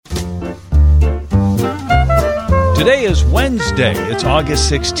Today is Wednesday. It's August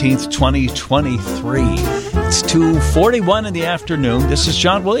 16th, 2023. It's 2:41 in the afternoon. This is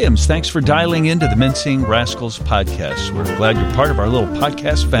John Williams. Thanks for dialing into the Mincing Rascals podcast. We're glad you're part of our little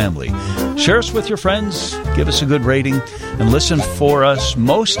podcast family. Share us with your friends, give us a good rating, and listen for us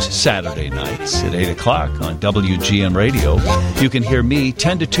most Saturday nights at 8 o'clock on WGN Radio. You can hear me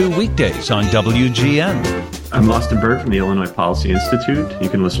 10 to 2 weekdays on WGN. I'm Austin Bird from the Illinois Policy Institute. You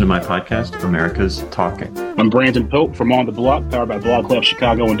can listen to my podcast, America's Talking. I'm Brandon Pope from On the Block, powered by Blog Club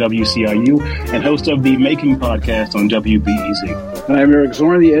Chicago and WCIU, and host of the Making podcast on WBEZ. And I'm Eric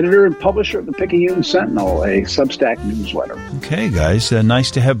Zorn, the editor and publisher of the Picayune Sentinel, a Substack newsletter. Okay, guys, nice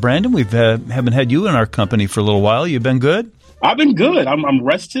to have Brandon. We haven't had you in our company for a little while. You been good? I've been good. I'm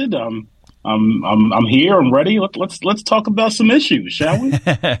rested. I'm here. I'm ready. Let's talk about some issues, shall we?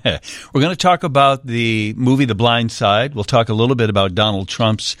 We're going to talk about the movie The Blind Side. We'll talk a little bit about Donald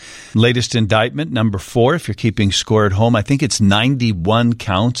Trump's latest indictment, number 4. If you're keeping score at home, I think it's 91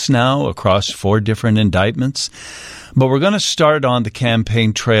 counts now across 4 different indictments. But we're going to start on the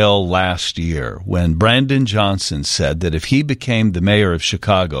campaign trail last year when Brandon Johnson said that if he became the mayor of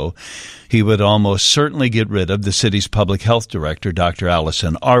Chicago, he would almost certainly get rid of the city's public health director, Dr.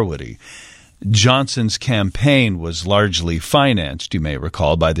 Allison Arwady. Johnson's campaign was largely financed, you may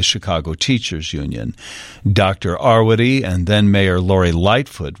recall, by the Chicago Teachers Union. Dr. Arwady and then Mayor Lori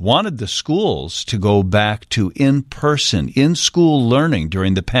Lightfoot wanted the schools to go back to in-person, in-school learning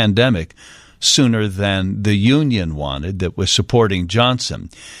during the pandemic sooner than the union wanted that was supporting Johnson.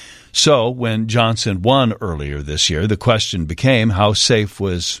 So when Johnson won earlier this year, the question became how safe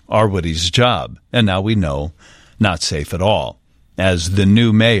was Arwady's job? And now we know, not safe at all. As the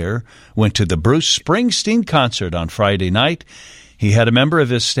new mayor went to the Bruce Springsteen concert on Friday night, he had a member of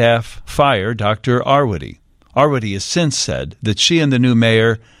his staff fire Dr. Arwady. Arwady has since said that she and the new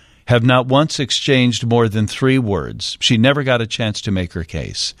mayor have not once exchanged more than 3 words. She never got a chance to make her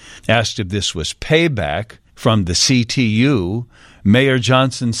case. Asked if this was payback from the CTU, Mayor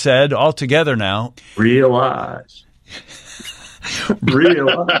Johnson said, all together now, Realize.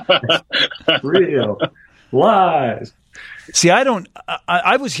 Realize. See,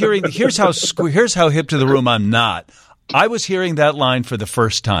 I was hearing, here's how hip to the room I'm not. I was hearing that line for the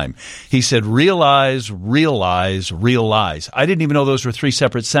first time. He said, realize, realize, realize. I didn't even know those were 3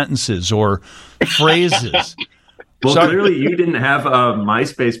 separate sentences or phrases. Well, clearly you didn't have a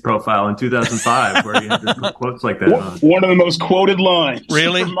MySpace profile in 2005 where you had to quotes like that. One of the most quoted lines.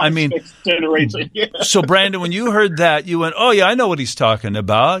 Really? I mean, yeah. So Brandon, when you heard that, you went, oh yeah, I know what he's talking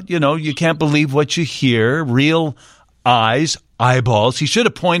about. You know, you can't believe what you hear. Real eyes, eyeballs. He should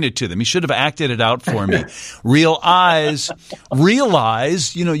have pointed to them. He should have acted it out for me. Real eyes,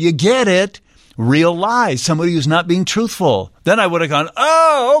 realize, you get it. Real lies, somebody who's not being truthful. Then I would have gone,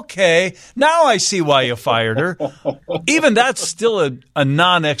 oh, okay, now I see why you fired her. Even that's still a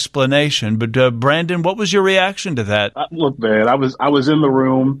non-explanation. But Brandon, what was your reaction to that? Look, man, I was in the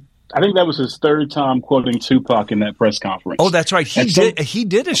room. I think that was his 3rd time quoting Tupac in that press conference. Oh, that's right. He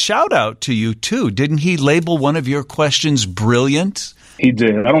did a shout out to you too. Didn't he label one of your questions brilliant? He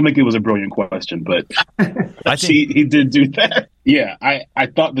did. I don't think it was a brilliant question, but he did do that. Yeah, I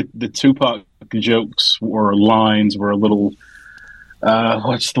thought the Tupac jokes or lines were a little,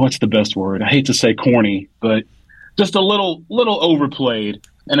 what's the best word? I hate to say corny, but just a little overplayed.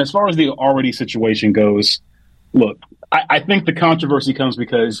 And as far as the Arwady situation goes, look, I think the controversy comes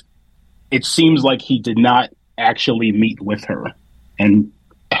because it seems like he did not actually meet with her and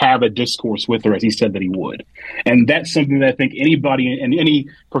have a discourse with her as he said that he would. And that's something that I think anybody in any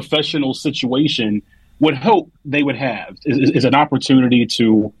professional situation would hope they would have is an opportunity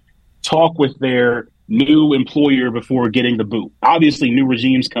to talk with their new employer before getting the boot. Obviously, new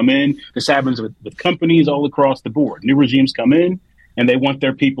regimes come in. This happens with companies all across the board. New regimes come in and they want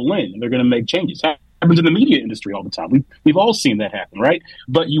their people in and they're going to make changes. Happens in the media industry all the time. We've all seen that happen, right?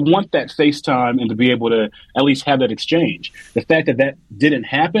 But you want that FaceTime and to be able to at least have that exchange. The fact that didn't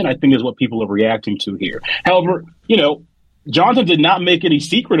happen, I think, is what people are reacting to here. However, Johnson did not make any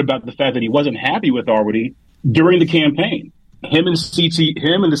secret about the fact that he wasn't happy with Arwady during the campaign. Him and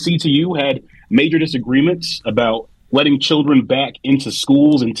the CTU had major disagreements about letting children back into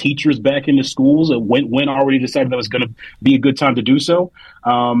schools and teachers back into schools when Arwady decided that was going to be a good time to do so.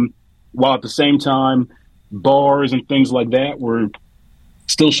 While at the same time, bars and things like that were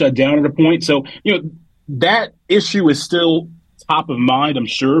still shut down at a point. So, that issue is still top of mind, I'm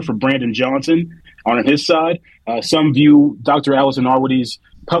sure, for Brandon Johnson on his side. Some view Dr. Allison Arwady's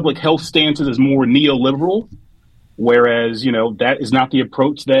public health stances as more neoliberal, whereas, that is not the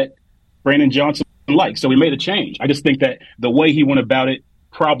approach that Brandon Johnson likes. So we made a change. I just think that the way he went about it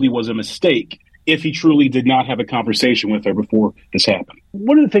probably was a mistake. if he truly did not have a conversation with her before this happened.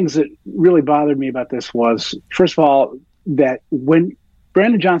 One of the things that really bothered me about this was, first of all, that when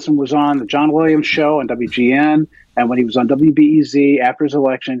Brandon Johnson was on the John Williams show on WGN and when he was on WBEZ after his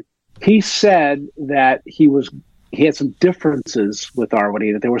election, he said that he had some differences with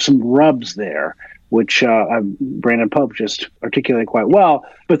Arwady, that there were some rubs there, which Brandon Pope just articulated quite well,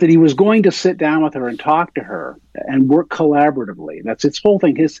 but that he was going to sit down with her and talk to her and work collaboratively. That's its whole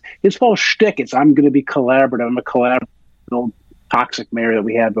thing. His whole shtick is, I'm going to be collaborative. I'm a collaborative, toxic mayor that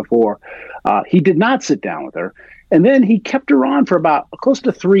we had before. He did not sit down with her. And then he kept her on for about close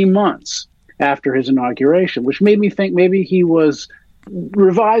to 3 months after his inauguration, which made me think maybe he was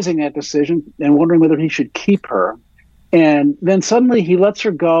revising that decision and wondering whether he should keep her. And then suddenly he lets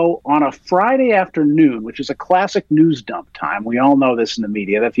her go on a Friday afternoon, which is a classic news dump time. We all know this in the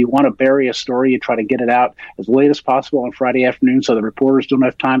media, that if you want to bury a story, you try to get it out as late as possible on Friday afternoon so the reporters don't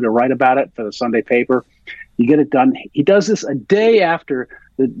have time to write about it for the Sunday paper. You get it done. He does this a day after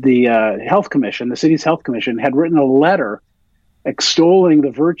the health commission, the city's health commission, had written a letter extolling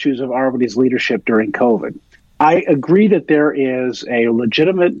the virtues of Arwady's leadership during COVID. I agree that there is a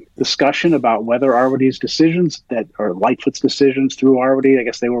legitimate discussion about whether Arwady's decisions, or Lightfoot's decisions through Arwady, I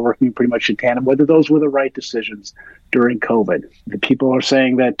guess they were working pretty much in tandem, whether those were the right decisions during COVID. The people are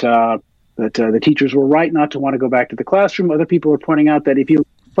saying that the teachers were right not to want to go back to the classroom. Other people are pointing out that if you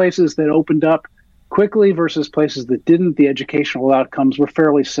places that opened up quickly versus places that didn't, the educational outcomes were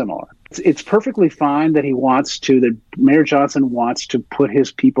fairly similar. It's perfectly fine that that Mayor Johnson wants to put his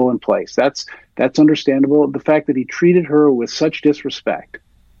people in place. That's understandable. The fact that he treated her with such disrespect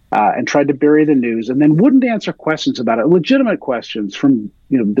and tried to bury the news and then wouldn't answer questions about it, legitimate questions from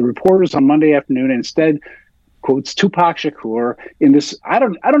the reporters on Monday afternoon, and instead quotes Tupac Shakur in this. I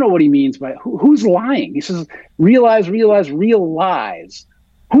don't know what he means by who's lying. He says, realize, realize.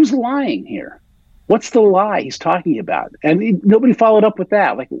 Who's lying here? What's the lie he's talking about? And nobody followed up with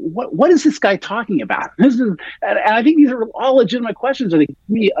that. Like, what is this guy talking about? And I think these are all legitimate questions. And it give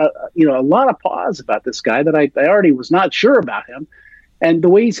me a lot of pause about this guy that I already was not sure about him. And the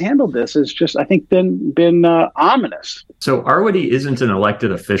way he's handled this is just, I think, been ominous. So Arwady isn't an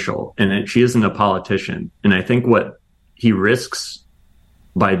elected official, and she isn't a politician. And I think what he risks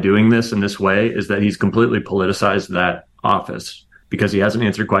by doing this in this way is that he's completely politicized that office, because he hasn't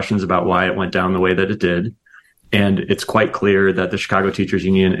answered questions about why it went down the way that it did. And it's quite clear that the Chicago Teachers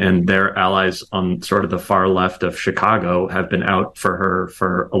Union and their allies on sort of the far left of Chicago have been out for her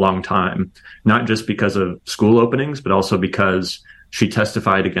for a long time, not just because of school openings, but also because she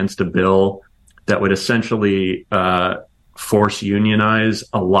testified against a bill that would essentially force unionize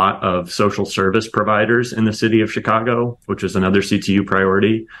a lot of social service providers in the city of Chicago, which is another CTU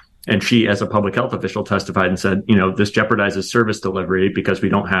priority. And she, as a public health official, testified and said, this jeopardizes service delivery because we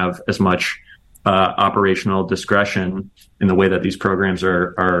don't have as much operational discretion in the way that these programs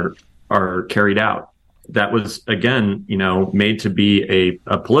are carried out. That was, again, made to be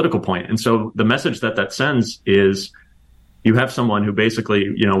a political point. And so the message that sends is you have someone who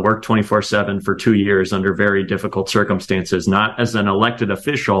basically, worked 24/7 for 2 years under very difficult circumstances, not as an elected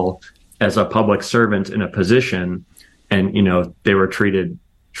official, as a public servant in a position. And, they were treated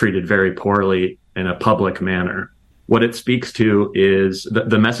very poorly in a public manner. What it speaks to is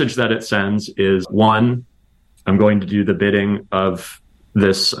the message that it sends is, one, I'm going to do the bidding of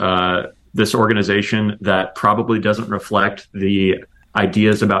this organization that probably doesn't reflect the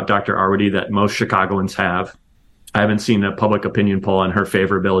ideas about Dr. Arwady that most Chicagoans have. I haven't seen a public opinion poll on her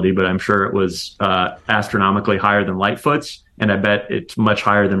favorability, but I'm sure it was astronomically higher than Lightfoot's, and I bet it's much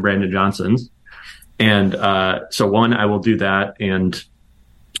higher than Brandon Johnson's. And so, one, I will do that, and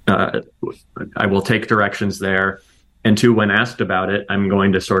I will take directions there. And two, when asked about it, I'm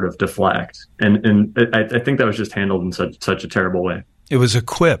going to sort of deflect. And I think that was just handled in such a terrible way. It was a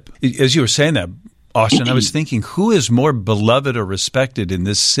quip. As you were saying that, Austin, I was thinking, who is more beloved or respected in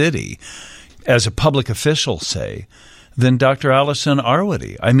this city as a public official, say, than Dr. Allison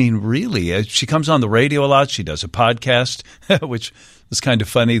Arwady? I mean, really, she comes on the radio a lot. She does a podcast, which is kind of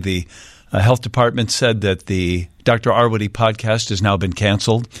funny. The health department said that the Dr. Arwady podcast has now been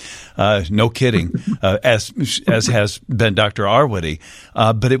canceled. No kidding, as has been Dr. Arwady.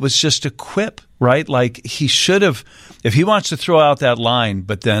 But it was just a quip, right? Like, he should have, if he wants to throw out that line,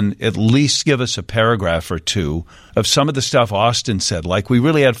 but then at least give us a paragraph or two of some of the stuff Austin said, like we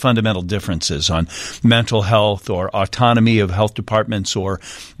really had fundamental differences on mental health or autonomy of health departments or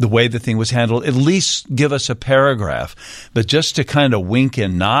the way the thing was handled, at least give us a paragraph. But just to kind of wink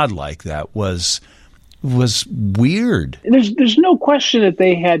and nod like that was was weird. There's no question that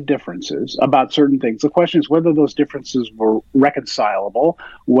they had differences about certain things. The question is whether those differences were reconcilable,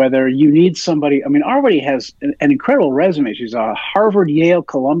 whether you need somebody. I mean, Arwady has an incredible resume. She's a Harvard, Yale,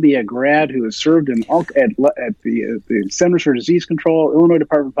 Columbia grad who has served at the Centers for Disease Control, Illinois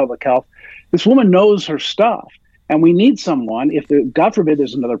Department of Public Health. This woman knows her stuff, and we need someone. If God forbid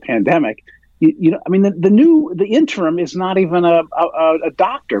there's another pandemic, I mean, the interim is not even a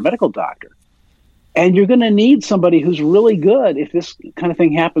medical doctor. And you're going to need somebody who's really good if this kind of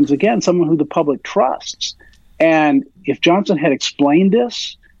thing happens again, someone who the public trusts. And if Johnson had explained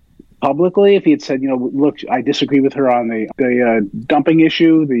this publicly, if he had said, look, I disagree with her on the dumping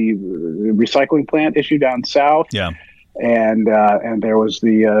issue, the recycling plant issue down south. Yeah. And there was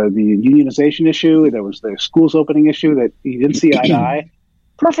the unionization issue. There was the schools opening issue that he didn't see eye to eye.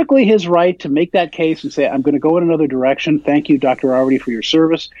 Perfectly his right to make that case and say, I'm going to go in another direction. Thank you, Dr. Arwady, for your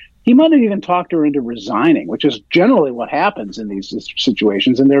service. He might have even talked her into resigning, which is generally what happens in these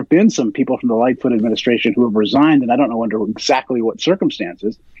situations. And there have been some people from the Lightfoot administration who have resigned, and I don't know under exactly what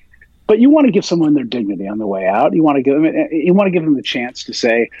circumstances. But you want to give someone their dignity on the way out. You want to give them the chance to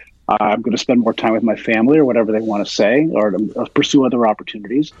say, I'm going to spend more time with my family, or whatever they want to say, or to pursue other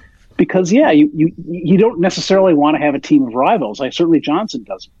opportunities. Because, you don't necessarily want to have a team of rivals. Certainly Johnson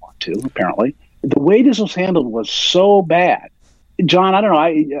doesn't want to, apparently. The way this was handled was so bad. John, I don't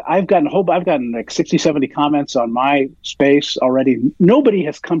know. I've gotten like 60, 70 comments on my space already. Nobody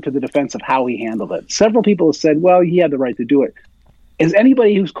has come to the defense of how he handled it. Several people have said, well, he had the right to do it. Has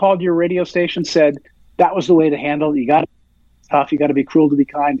anybody who's called your radio station said that was the way to handle it? You got to be tough. You got to be cruel to be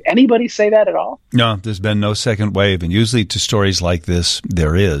kind. Anybody say that at all? No, there's been no second wave. And usually to stories like this,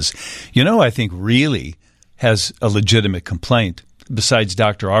 there is. I think really has a legitimate complaint, besides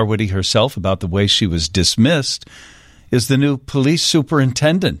Dr. Arwady herself, about the way she was dismissed, is the new police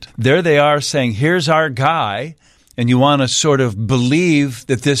superintendent. There they are saying, here's our guy, and you want to sort of believe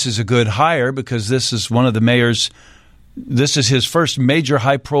that this is a good hire because this is one of the mayor's, this is his first major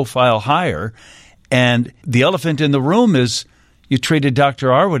high-profile hire. And the elephant in the room is you treated Dr.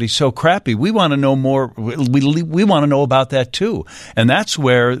 Arwady so crappy. We want to know more. We want to know about that too. And that's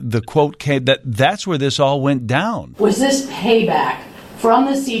where the quote came, that's where this all went down. Was this payback from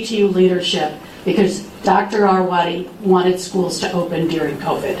the CTU leadership because Dr. Arwady wanted schools to open during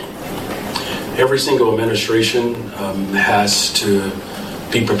COVID? Every single administration has to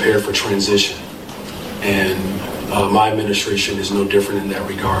be prepared for transition. And my administration is no different in that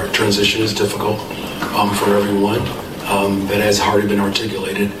regard. Transition is difficult for everyone. That has already been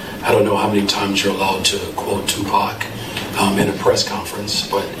articulated. I don't know how many times you're allowed to quote Tupac in a press conference,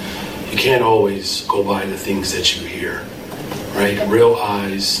 but you can't always go by the things that you hear, right?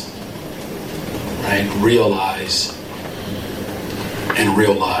 Realize, and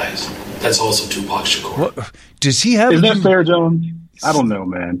realize. That's also Tupac Shakur. What, does he have? Is that fair, John? I don't know,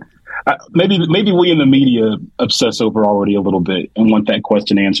 man. Maybe we in the media obsess over Arwady a little bit and want that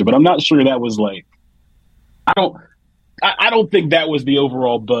question answered, but I'm not sure that was like. I don't think that was the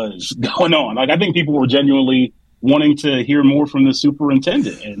overall buzz going on. Like, I think people were genuinely wanting to hear more from the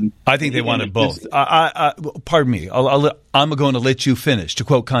superintendent. And I think they wanted both. Pardon me. I'm going to let you finish, to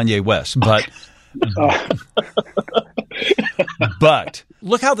quote Kanye West. But but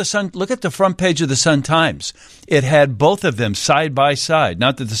look at the front page of the Sun-Times. It had both of them side by side.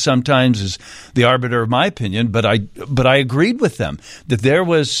 Not that the Sun-Times is the arbiter of my opinion, but I agreed with them that there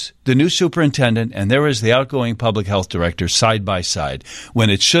was the new superintendent and there was the outgoing public health director side by side, when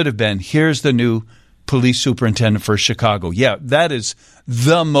it should have been, here's the new police superintendent for Chicago. Yeah, that is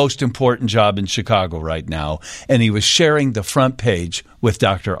the most important job in Chicago right now. And he was sharing the front page with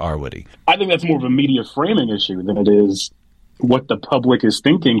Dr. Arwady. I think that's more of a media framing issue than it is what the public is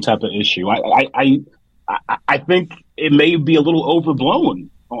thinking type of issue. I think it may be a little overblown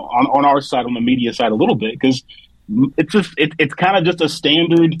on our side, on the media side, a little bit, because it's kind of just a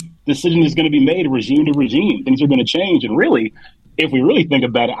standard decision that's going to be made, regime to regime. Things are going to change. And really, if we really think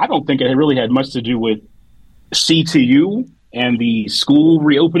about it, I don't think it really had much to do with CTU and the school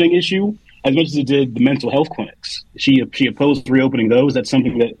reopening issue as much as it did the mental health clinics. She opposed reopening those. That's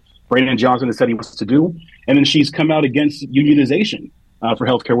something that Brandon Johnson has said he wants to do. And then she's come out against unionization for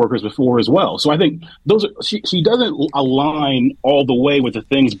healthcare workers before as well. So I think she doesn't align all the way with the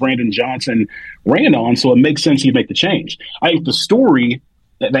things Brandon Johnson ran on. So it makes sense he'd make the change. I think the story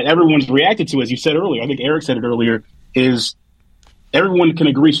that everyone's reacted to, as you said earlier, I think Eric said it earlier, is everyone can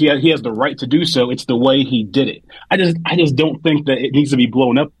agree he has the right to do so. It's the way he did it. I just don't think that it needs to be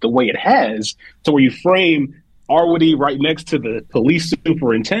blown up the way it has, to where you frame Arwady right next to the police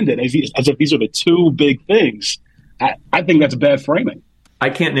superintendent as if these are the two big things. I think that's bad framing. I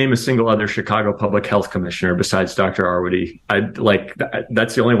can't name a single other Chicago public health commissioner besides Dr. Arwady.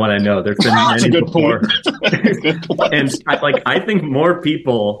 That's the only one I know. There's been many before. And I think more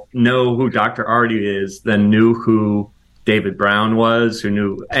people know who Dr. Arwady is than knew who David Brown was, who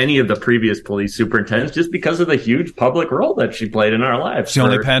knew any of the previous police superintendents, just because of the huge public role that she played in our lives. It's the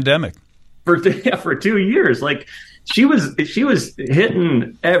only pandemic. For 2 years. Like, she was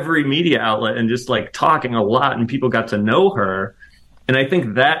hitting every media outlet and just like talking a lot, and people got to know her. And I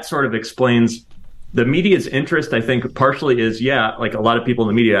think that sort of explains the media's interest. I think partially is, like a lot of people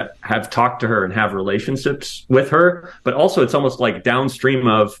in the media have talked to her and have relationships with her, but also it's almost like downstream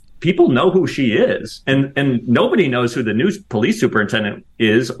of people know who she is, and nobody knows who the new police superintendent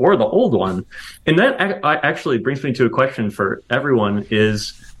is or the old one. And that actually brings me to a question for everyone: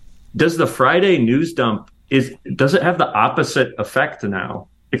 is does the Friday news dump does it have the opposite effect now?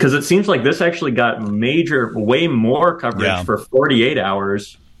 Because it seems like this actually got way more coverage for 48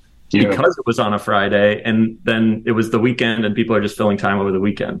 hours because it was on a Friday, and then it was the weekend, and people are just filling time over the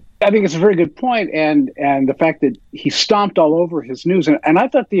weekend. I think it's a very good point, and the fact that he stomped all over his news, and I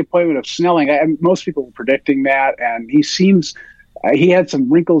thought the appointment of Snelling, most people were predicting that, and he had some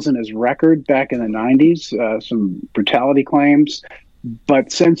wrinkles in his record back in the 90s, some brutality claims,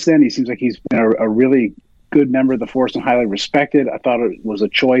 but since then he seems like he's been a really good member of the force and highly respected. I thought it was a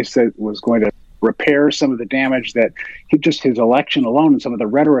choice that was going to repair some of the damage that his election alone and some of the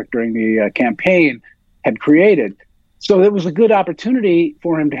rhetoric during the campaign had created. So it was a good opportunity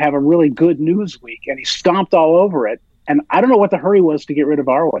for him to have a really good news week, and he stomped all over it. And I don't know what the hurry was to get rid of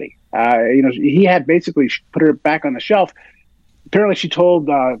Arwady. He had basically put her back on the shelf. Apparently she told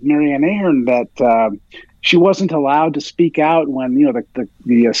Marianne Ahern that she wasn't allowed to speak out when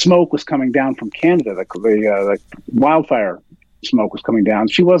the smoke was coming down from Canada, the wildfire smoke was coming down.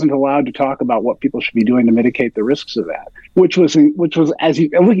 She wasn't allowed to talk about what people should be doing to mitigate the risks of that, which was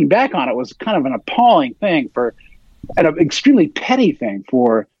looking back on it, was kind of an appalling thing and an extremely petty thing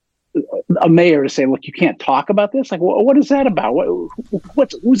for a mayor to say, look, you can't talk about this. Like, what is that about?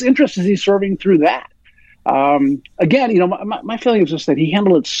 Whose interest is he serving through that? Again, my feeling is just that he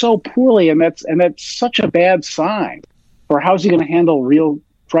handled it so poorly, and that's such a bad sign for how's he going to handle real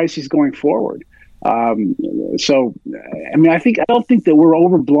crises going forward. I don't think that we're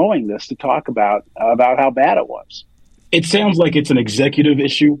overblowing this to talk about how bad it was. It sounds like it's an executive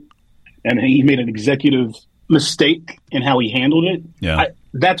issue, and he made an executive mistake in how he handled it. Yeah,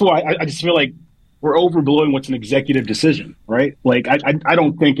 that's why I just feel like we're overblowing what's an executive decision, right? Like, I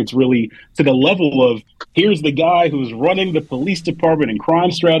don't think it's really to the level of, here's the guy who's running the police department and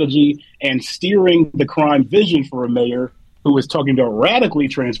crime strategy and steering the crime vision for a mayor who is talking about radically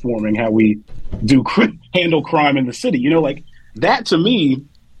transforming how we handle crime in the city. Like, that to me,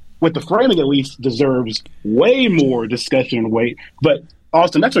 with the framing at least, deserves way more discussion and weight. But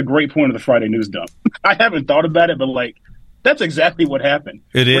Austin, that's a great point of the Friday news dump. I haven't thought about it, but that's exactly what happened.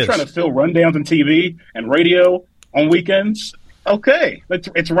 We're trying to fill rundowns on TV and radio on weekends. Okay,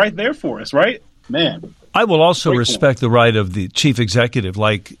 it's right there for us, right? Man. I will also respect the right of the chief executive.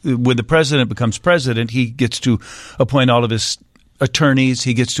 Like, when the president becomes president, he gets to appoint all of his attorneys.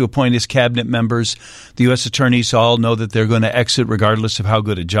 He gets to appoint his cabinet members. The U.S. attorneys all know that they're going to exit regardless of how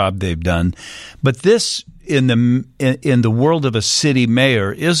good a job they've done. But this, in the world of a city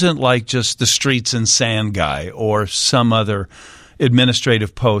mayor, isn't like just the streets and sand guy or some other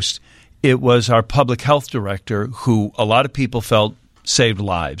administrative post. It was our public health director who a lot of people felt saved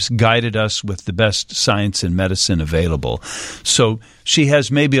lives, guided us with the best science and medicine available. So she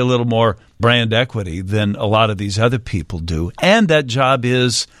has maybe a little more brand equity than a lot of these other people do. And that job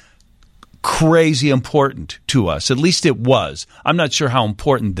is crazy important to us. At least it was. I'm not sure how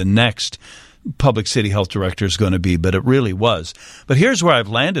important the next public city health director is going to be, but it really was. But here's where I've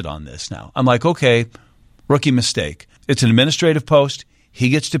landed on this now. I'm like, okay, rookie mistake. It's an administrative post. He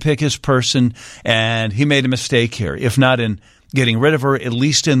gets to pick his person, and he made a mistake here, if not in getting rid of her, at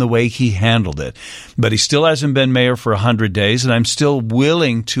least in the way he handled it. But he still hasn't been mayor for 100 days, and I'm still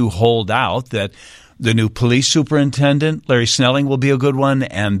willing to hold out that the new police superintendent, Larry Snelling, will be a good one,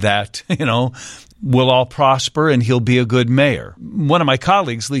 and that, we'll all prosper and he'll be a good mayor. One of my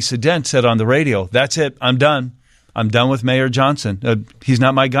colleagues, Lisa Dent, said on the radio, that's it, I'm done. I'm done with Mayor Johnson. He's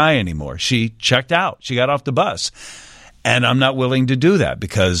not my guy anymore. She checked out. She got off the bus. And I'm not willing to do that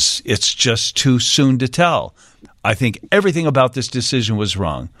because it's just too soon to tell. I think everything about this decision was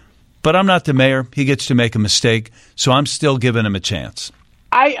wrong. But I'm not the mayor. He gets to make a mistake, so I'm still giving him a chance.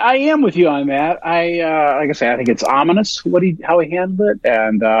 I am with you on that. Like I say, I think it's ominous how he handled it,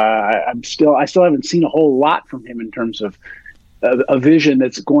 and I still haven't seen a whole lot from him in terms of a vision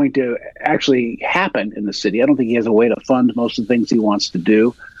that's going to actually happen in the city. I don't think he has a way to fund most of the things he wants to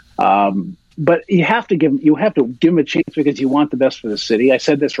do. But you have to give him a chance because you want the best for the city. I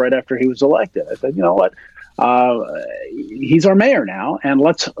said this right after he was elected. I said, you know what? He's our mayor now, and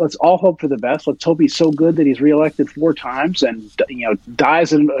let's all hope for the best. Let's hope he's so good that he's reelected 4 times and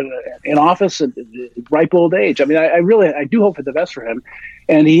dies in office at ripe old age. I mean, I do hope for the best for him,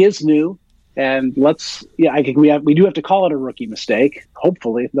 and he is new. And we do have to call it a rookie mistake.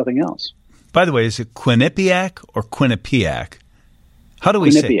 Hopefully, if nothing else. By the way, is it Quinnipiac or Quinnipiac? How do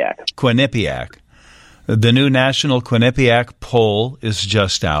we say Quinnipiac? The new national Quinnipiac poll is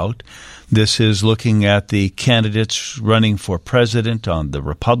just out. This is looking at the candidates running for president on the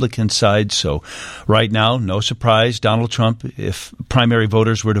Republican side. So right now, no surprise, Donald Trump, if primary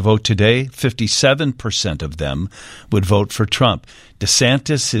voters were to vote today, 57% of them would vote for Trump.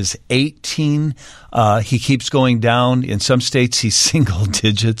 DeSantis is 18. He keeps going down. In some states, he's single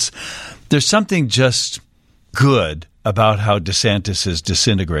digits. There's something just good about how DeSantis is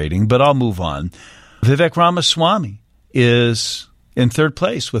disintegrating, but I'll move on. Vivek Ramaswamy is in third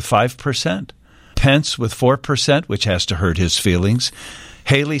place with 5%. Pence with 4%, which has to hurt his feelings.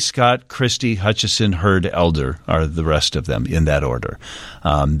 Haley, Scott, Christie, Hutchison, Hurd, Elder are the rest of them in that order.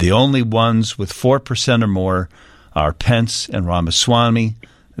 The only ones with 4% or more are Pence and Ramaswamy,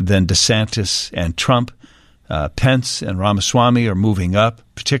 then DeSantis and Trump. Pence and Ramaswamy are moving up,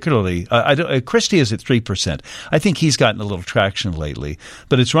 particularly. Christie is at 3%. I think he's gotten a little traction lately.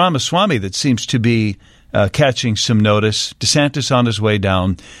 But it's Ramaswamy that seems to be catching some notice. DeSantis on his way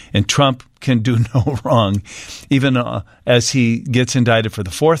down, and Trump can do no wrong, even as he gets indicted for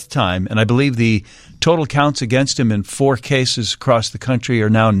the 4th time. And I believe the total counts against him in 4 cases across the country are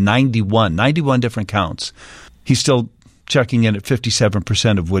now 91 different counts. He's still checking in at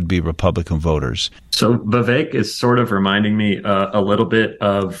 57% of would-be Republican voters. So Vivek is sort of reminding me a little bit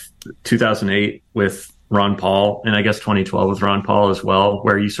of 2008 with Ron Paul, and I guess 2012 with Ron Paul as well,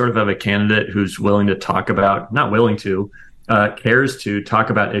 where you sort of have a candidate who's willing to talk about, not willing to, cares to talk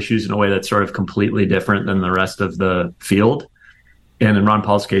about issues in a way that's sort of completely different than the rest of the field. And in Ron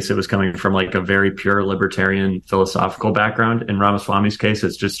Paul's case, it was coming from like a very pure libertarian philosophical background. In Ramaswamy's case,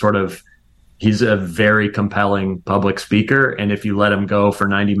 it's just sort of, he's a very compelling public speaker. And if you let him go for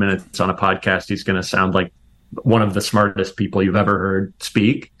 90 minutes on a podcast, he's going to sound like one of the smartest people you've ever heard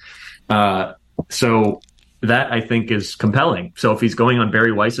speak. So that, I think, is compelling. So if he's going on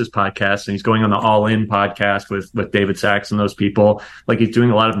Barry Weiss's podcast and he's going on the All In podcast with David Sachs and those people, like he's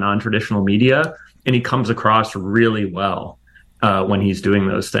doing a lot of non-traditional media, and he comes across really well when he's doing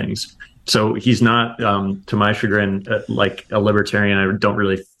those things. So he's not, to my chagrin, like a libertarian. I don't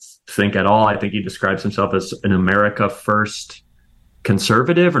really think at all. I think he describes himself as an America First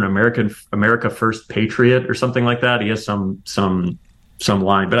conservative or an America First patriot or something like that. He has some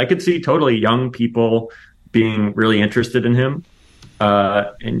line, but I could see totally young people being really interested in him,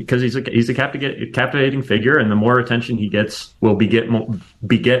 and because he's a captivating figure, and the more attention he gets, will beget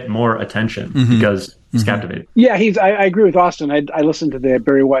more attention because he's captivating. Yeah, I agree with Austin. I listened to the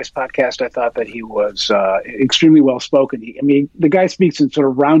Barry Weiss podcast. I thought that he was extremely well spoken. The guy speaks in sort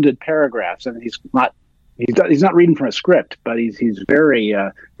of rounded paragraphs, and he's not reading from a script, but he's very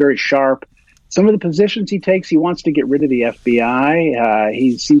very sharp. Some of the positions he takes, he wants to get rid of the FBI.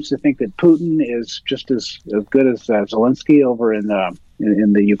 He seems to think that Putin is just as good as Zelensky over in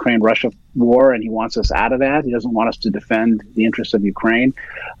the Ukraine-Russia war, and he wants us out of that. He doesn't want us to defend the interests of Ukraine,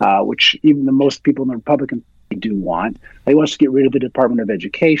 which even the most people in the Republican Party do want. He wants to get rid of the Department of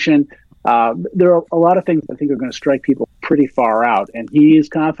Education. There are a lot of things I think are going to strike people pretty far out, and he is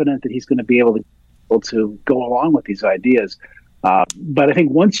confident that he's going to be able to go along with these ideas. But I think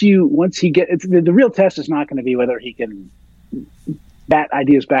once he gets the real test is not going to be whether he can bat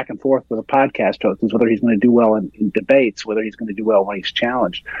ideas back and forth with a podcast host, is whether he's going to do well in debates, whether he's going to do well when he's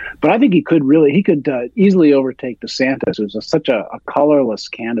challenged. But I think he could easily overtake DeSantis, who's such a colorless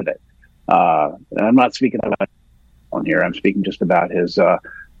candidate. I'm not speaking about on here. I'm speaking just about his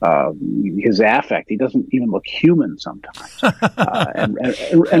affect. He doesn't even look human sometimes. And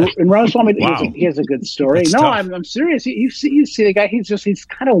Ramaswamy, wow. he has a good story. That's tough. I'm serious. You see the guy. He's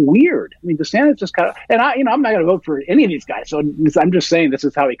kind of weird. I mean, DeSantis just kind of, and I'm not going to vote for any of these guys. So I'm just saying this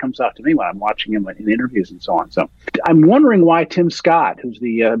is how he comes off to me when I'm watching him in interviews and so on. So I'm wondering why Tim Scott, who's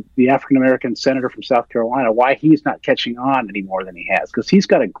the African American senator from South Carolina, why he's not catching on any more than he has, because he's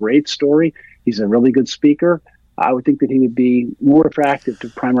got a great story. He's a really good speaker. I would think that he would be more attractive to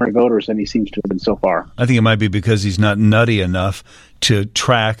primary voters than he seems to have been so far. I think it might be because he's not nutty enough to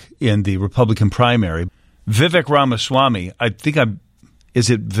track in the Republican primary. Vivek Ramaswamy, is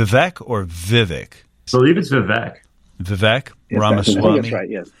it Vivek or Vivek? I believe it's Vivek. Vivek Yes, Ramaswamy. that's right,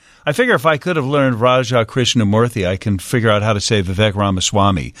 yes. I figure if I could have learned Raja Krishnamurthy, I can figure out how to say Vivek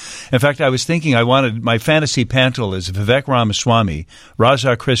Ramaswamy. In fact, I was thinking my fantasy panel is Vivek Ramaswamy,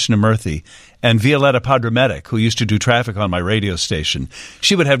 Raja Krishnamurthy, and Violetta Padramedic, who used to do traffic on my radio station.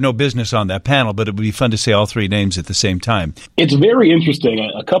 She would have no business on that panel, but it would be fun to say all three names at the same time. It's very interesting.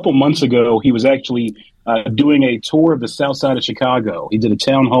 A couple months ago, he was actually doing a tour of the south side of Chicago. He did a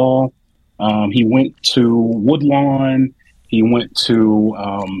town hall. He went to Woodlawn. He went to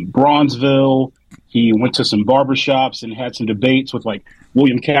Bronzeville. He went to some barbershops and had some debates with like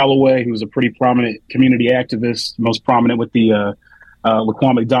William Calloway, who was a pretty prominent community activist, most prominent with the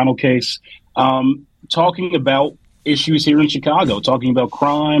Laquan McDonald case, talking about issues here in Chicago, talking about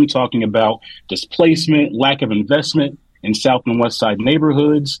crime, talking about displacement, lack of investment in South and West Side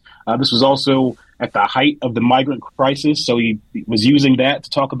neighborhoods. This was also at the height of the migrant crisis. So he was using that to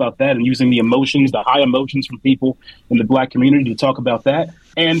talk about that and using the emotions, the high emotions from people in the Black community to talk about that.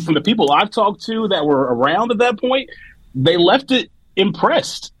 And from the people I've talked to that were around at that point, they left it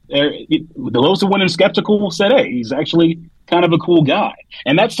impressed. Those who went in skeptical said, hey, he's actually kind of a cool guy.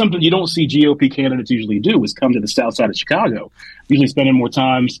 And that's something you don't see GOP candidates usually do, is come to the south side of Chicago, usually spending more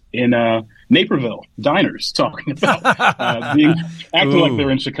times in Naperville diners talking about acting like they're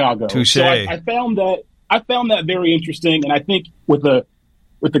in Chicago. Touché. So I found that very interesting. And I think with the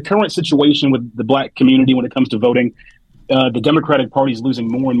current situation with the Black community when it comes to voting, the Democratic Party is losing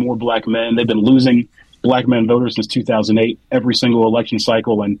more and more Black men. They've been losing Black men voters since 2008, every single election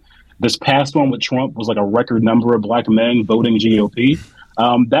cycle. And this past one with Trump was like a record number of Black men voting GOP.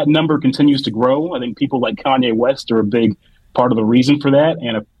 That number continues to grow. I think people like Kanye West are a big part of the reason for that.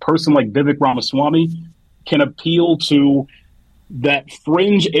 And a person like Vivek Ramaswamy can appeal to that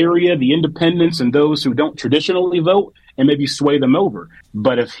fringe area, the independents and those who don't traditionally vote, and maybe sway them over.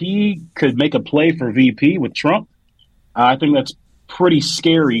 But if he could make a play for VP with Trump, I think that's pretty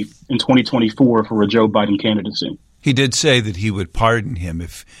scary in 2024 for a Joe Biden candidacy. He did say that he would pardon him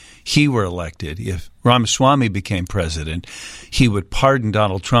if he were elected. If Ramaswamy became president, he would pardon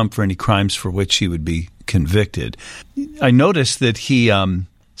Donald Trump for any crimes for which he would be convicted. I noticed that he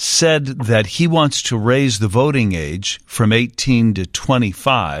said that he wants to raise the voting age from 18 to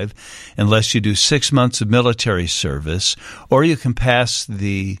 25 unless you do 6 months of military service, or you can pass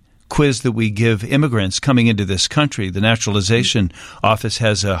the quiz that we give immigrants coming into this country. The Naturalization Office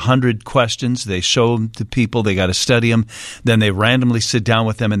has 100 questions. They show them to people. They got to study them. Then they randomly sit down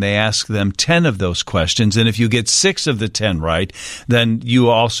with them and they ask them 10 of those questions. And if you get 6 of the 10 right, then you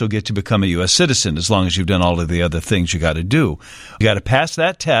also get to become a U.S. citizen as long as you've done all of the other things you got to do. You got to pass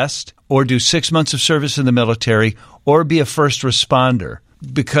that test or do 6 months of service in the military or be a first responder.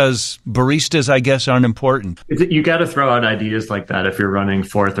 Because baristas, I guess, aren't important. You got to throw out ideas like that if you're running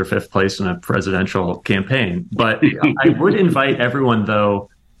 4th or 5th place in a presidential campaign. But I would invite everyone, though,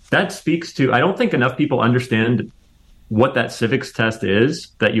 that speaks to, I don't think enough people understand what that civics test is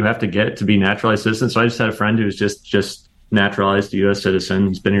that you have to get to be naturalized citizen. So I just had a friend who's just naturalized a U.S. citizen.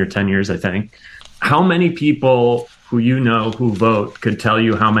 He's been here 10 years, I think. How many people who you know who vote could tell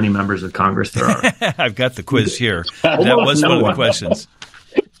you how many members of Congress there are? I've got the quiz here. That was one of the questions.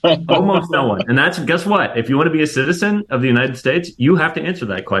 Almost no one. And that's, guess what? If you want to be a citizen of the United States, you have to answer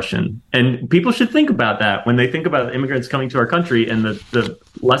that question. And people should think about that when they think about immigrants coming to our country and the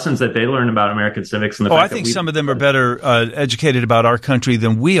lessons that they learn about American civics. And the fact I think some of them are better educated about our country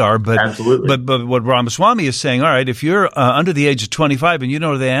than we are. But, absolutely. But what Ramaswamy is saying, all right, if you're under the age of 25 and you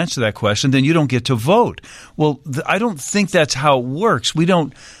know the answer to that question, then you don't get to vote. Well, I don't think that's how it works. We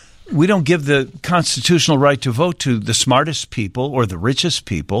don't give the constitutional right to vote to the smartest people or the richest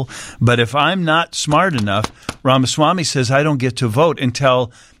people. But if I'm not smart enough, Ramaswamy says I don't get to vote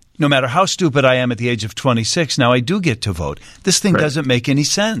until, no matter how stupid I am at the age of 26, now I do get to vote. This thing doesn't make any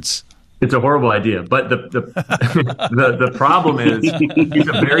sense. It's a horrible idea. But the problem is he's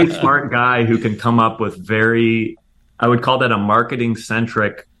a very smart guy who can come up with I would call that a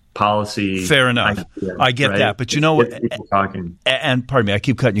marketing-centric policy. Fair enough. Idea, I get that. But you know what? And pardon me, I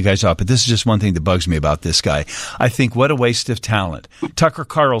keep cutting you guys off, but this is just one thing that bugs me about this guy. I think what a waste of talent. Tucker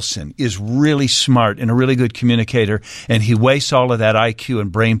Carlson is really smart and a really good communicator, and he wastes all of that IQ and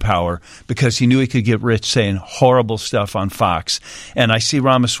brain power because he knew he could get rich saying horrible stuff on Fox. And I see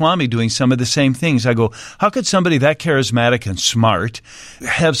Ramaswamy doing some of the same things. I go, how could somebody that charismatic and smart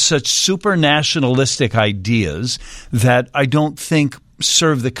have such super nationalistic ideas that I don't think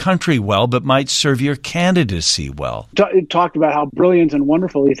serve the country well, but might serve your candidacy well? Talked about how brilliant and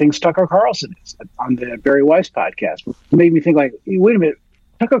wonderful he thinks Tucker Carlson is on the Barry Weiss podcast. It made me think, like, wait a minute,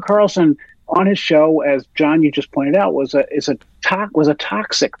 Tucker Carlson on his show, as John, you just pointed out, was a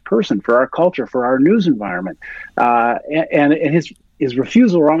toxic person for our culture, for our news environment, and his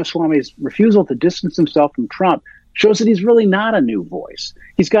refusal, Ramaswamy's refusal to distance himself from Trump, shows that he's really not a new voice.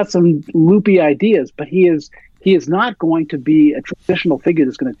 He's got some loopy ideas, but he is not going to be a traditional figure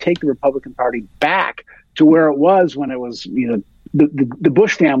that's going to take the Republican Party back to where it was when it was, the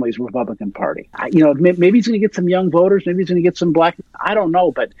Bush family's Republican Party. Maybe he's going to get some young voters. Maybe he's going to get some black. I don't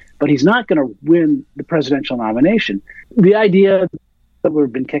know, but he's not going to win the presidential nomination. The idea that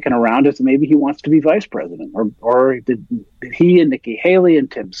we've been kicking around is maybe he wants to be vice president, or did he and Nikki Haley and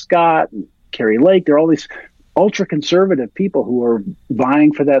Tim Scott and Kerry Lake, they're all these ultra conservative people who are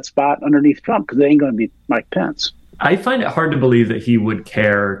vying for that spot underneath Trump because they ain't going to be Mike Pence. I find it hard to believe that he would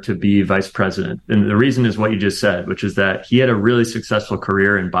care to be vice president. And the reason is what you just said, which is that he had a really successful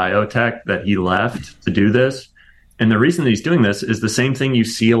career in biotech that he left to do this. And the reason that he's doing this is the same thing you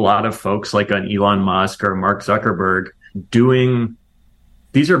see a lot of folks like on Elon Musk or Mark Zuckerberg doing.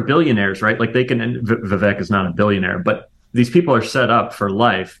 These are billionaires, right? Like Vivek is not a billionaire, but these people are set up for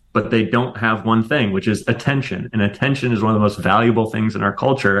life, but they don't have one thing, which is attention. And attention is one of the most valuable things in our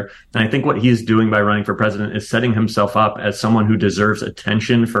culture. And I think what he's doing by running for president is setting himself up as someone who deserves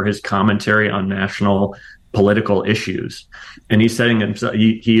attention for his commentary on national political issues. And he's setting himself,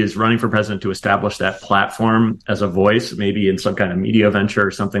 he is running for president to establish that platform as a voice, maybe in some kind of media venture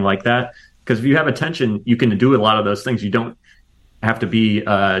or something like that. Because if you have attention, you can do a lot of those things. You don't have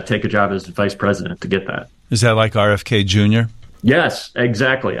to take a job as vice president to get that. Is that like RFK Jr.? Yes,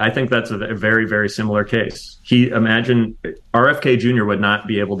 exactly. I think that's a very, very similar case. Imagine RFK Jr. would not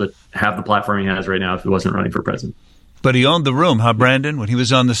be able to have the platform he has right now if he wasn't running for president. But he owned the room, huh, Brandon? When he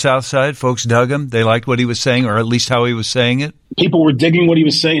was on the South Side, folks dug him. They liked what he was saying, or at least how he was saying it. People were digging what he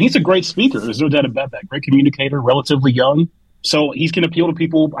was saying. He's a great speaker. There's no doubt about that. Great communicator, relatively young. So he can appeal to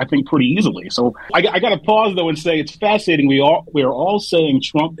people, I think, pretty easily. So I got to pause, though, and say it's fascinating. We are all saying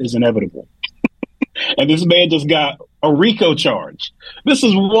Trump is inevitable. And this man just got a RICO charge. This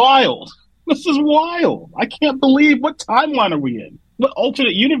is wild. This is wild. I can't believe, what timeline are we in? What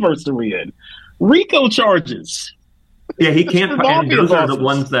alternate universe are we in? RICO charges. Yeah, he can't. And those are the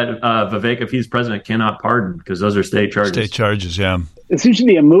ones that Vivek, if he's president, cannot pardon because those are state charges. State charges, yeah. There seems to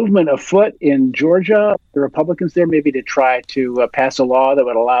be a movement afoot in Georgia, the Republicans there, maybe to try to pass a law that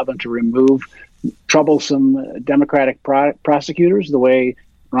would allow them to remove troublesome Democratic prosecutors, the way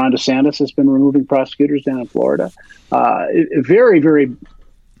Ron DeSantis has been removing prosecutors down in Florida. A very, very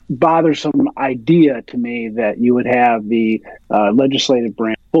bothersome idea to me that you would have the legislative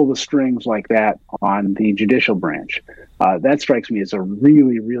branch pull the strings like that on the judicial branch. That strikes me as a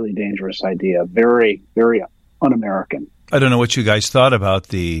really, really dangerous idea. Very, very un-American. I don't know what you guys thought about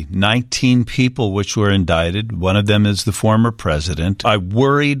the 19 people which were indicted. One of them is the former president. I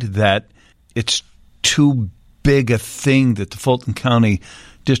worried that it's too big a thing that the Fulton County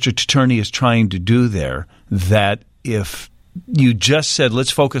District Attorney is trying to do there, that if you just said,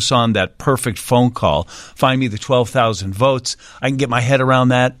 let's focus on that perfect phone call, find me the 12,000 votes, I can get my head around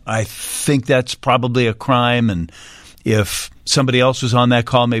that. I think that's probably a crime. And if somebody else was on that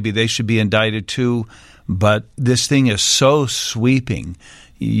call, maybe they should be indicted too. But this thing is so sweeping.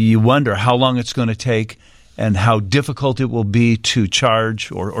 You wonder how long it's going to take and how difficult it will be to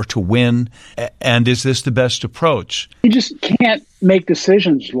charge or to win. And is this the best approach? You just can't make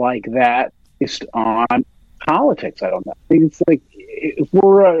decisions like that based on politics. I don't know. It's like, if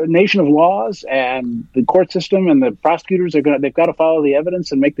we're a nation of laws and the court system and the prosecutors they've got to follow the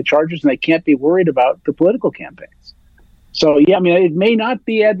evidence and make the charges, and they can't be worried about the political campaigns. So, yeah, I mean, it may not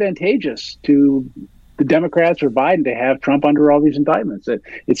be advantageous to the Democrats or Biden to have Trump under all these indictments.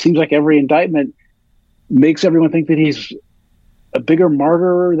 It seems like every indictment makes everyone think that he's a bigger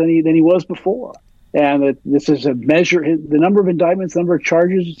martyr than he was before. And that this is a measure, the number of indictments, the number of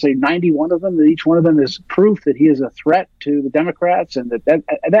charges, say 91 of them, that each one of them is proof that he is a threat to the Democrats. And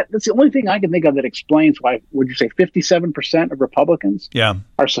that's the only thing I can think of that explains why, would you say 57% of Republicans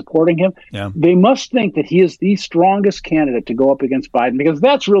are supporting him? Yeah. They must think that he is the strongest candidate to go up against Biden, because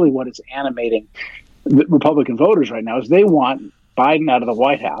that's really what is animating the Republican voters right now, is they want Biden out of the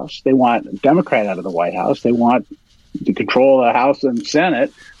White House. They want a Democrat out of the White House. They want to control the House and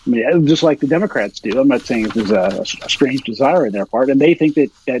Senate. I mean, just like the Democrats do. I'm not saying there's a strange desire on their part. And they think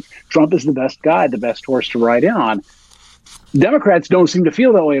that Trump is the best guy, the best horse to ride in on. Democrats don't seem to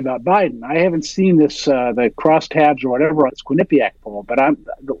feel that way about Biden. I haven't seen this, the crosstabs or whatever on this Quinnipiac poll, but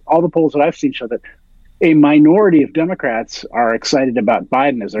all the polls that I've seen show that a minority of Democrats are excited about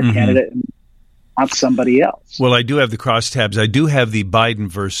Biden as their candidate. wants somebody else. Well, I do have the crosstabs. I do have the Biden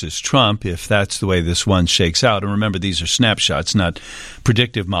versus Trump, if that's the way this one shakes out. And remember, these are snapshots, not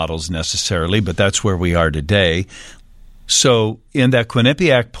predictive models necessarily, but that's where we are today. So in that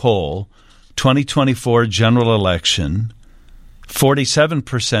Quinnipiac poll, 2024 general election,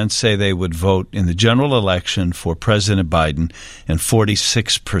 47% say they would vote in the general election for President Biden, and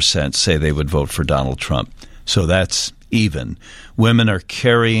 46% say they would vote for Donald Trump. So that's even. Women are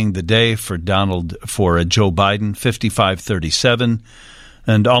carrying the day for Joe Biden, 55-37,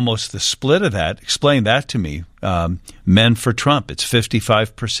 and almost the split of that. Explain that to me. Men for Trump, it's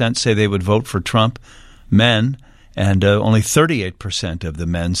 55% say they would vote for Trump, men, and only 38% of the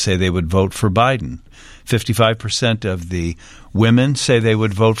men say they would vote for Biden. 55% of the women say they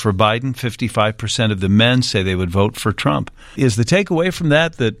would vote for Biden. 55% of the men say they would vote for Trump. Is the takeaway from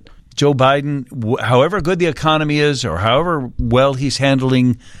that Joe Biden, however good the economy is or however well he's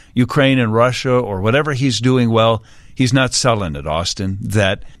handling Ukraine and Russia or whatever he's doing well, he's not selling it, Austin,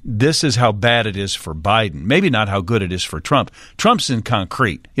 that this is how bad it is for Biden. Maybe not how good it is for Trump. Trump's in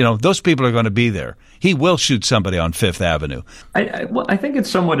concrete. Those people are going to be there. He will shoot somebody on Fifth Avenue. I think it's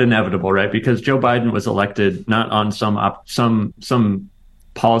somewhat inevitable, right? Because Joe Biden was elected not on some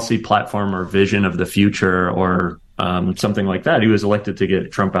policy platform or vision of the future or something like that. He was elected to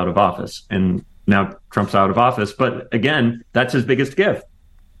get Trump out of office, and now Trump's out of office. But again, that's his biggest gift.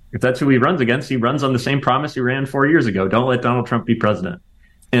 If that's who he runs against, he runs on the same promise he ran 4 years ago. Don't let Donald Trump be president.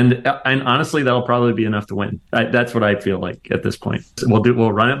 And honestly, that'll probably be enough to win. That's what I feel like at this point.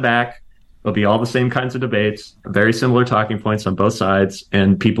 We'll run it back. It'll be all the same kinds of debates, very similar talking points on both sides,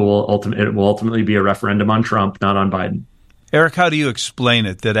 and it will ultimately be a referendum on Trump, not on Biden. Eric, how do you explain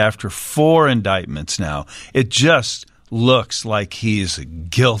it that after 4 indictments now, it just looks like he's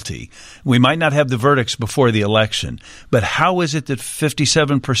guilty? We might not have the verdicts before the election, but how is it that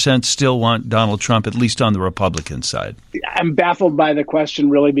 57% still want Donald Trump, at least on the Republican side? I'm baffled by the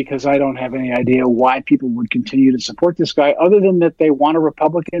question, really, because I don't have any idea why people would continue to support this guy, other than that they want a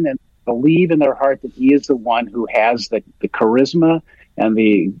Republican and believe in their heart that he is the one who has the charisma and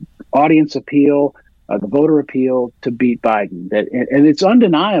the audience appeal, the voter appeal to beat Biden. And it's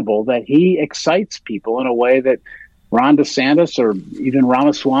undeniable that he excites people in a way that Ron DeSantis or even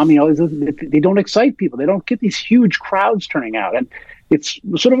Ramaswamy, they don't excite people. They don't get these huge crowds turning out. And it's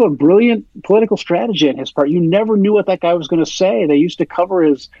sort of a brilliant political strategy on his part. You never knew what that guy was going to say. They used to cover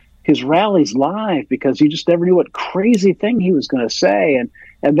his rallies live because you just never knew what crazy thing he was going to say. And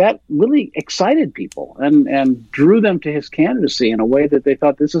that really excited people and drew them to his candidacy in a way that they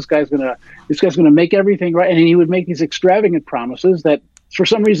thought this guy's going to make everything right. And he would make these extravagant promises that for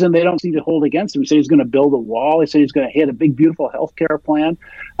some reason they don't seem to hold against him. He said he's going to build a wall. He said he's going to hit a big, beautiful health care plan.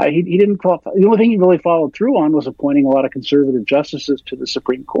 He didn't qualify. The only thing he really followed through on was appointing a lot of conservative justices to the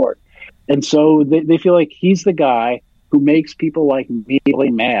Supreme Court. And so they feel like he's the guy who makes people like me really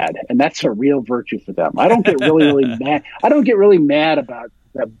mad. And that's a real virtue for them. I don't get really, really mad. I don't get really mad about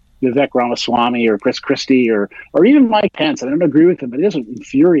Vivek Ramaswamy or Chris Christie or even Mike Pence. I don't agree with him, but it doesn't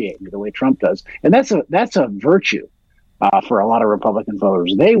infuriate me the way Trump does. And that's a virtue for a lot of Republican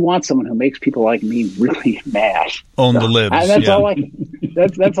voters. They want someone who makes people like me really mad. Own the libs.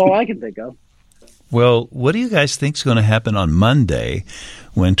 That's all I can think of. Well, what do you guys think is going to happen on Monday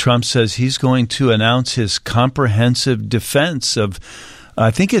when Trump says he's going to announce his comprehensive defense of, I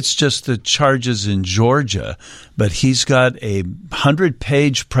think it's just the charges in Georgia, but he's got a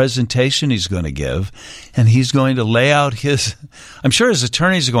 100-page presentation he's going to give, and he's going to lay out I'm sure his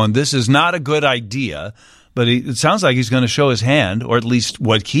attorneys are going, this is not a good idea, but it sounds like he's going to show his hand, or at least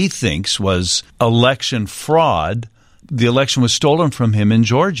what he thinks was election fraud. The election was stolen from him in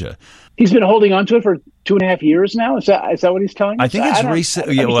Georgia. He's been holding on to it for 2.5 years now. Is that what he's telling us? I think it's recent.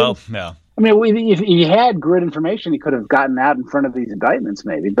 Yeah. I mean, if he had good information, he could have gotten out in front of these indictments,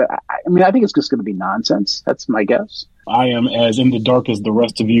 maybe. But I think it's just going to be nonsense. That's my guess. I am as in the dark as the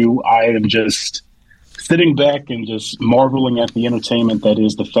rest of you. I am just sitting back and just marveling at the entertainment that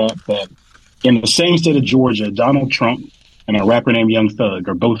is the fact that in the same state of Georgia, Donald Trump and a rapper named Young Thug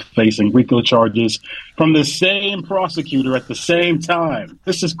are both facing RICO charges from the same prosecutor at the same time.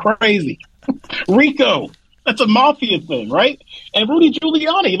 This is crazy. RICO. That's a mafia thing, right? And Rudy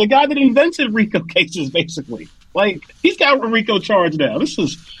Giuliani, the guy that invented RICO cases, basically. Like, he's got a RICO charge now.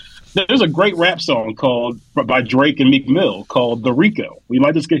 There's a great rap song by Drake and Meek Mill called The RICO. We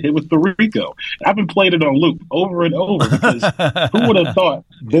might just get hit with the RICO. I've been playing it on loop over and over because who would have thought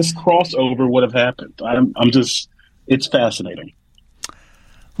this crossover would have happened? It's fascinating.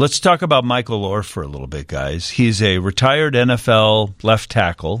 Let's talk about Michael Orr for a little bit, guys. He's a retired NFL left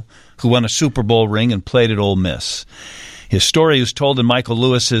tackle who won a Super Bowl ring and played at Ole Miss. His story is told in Michael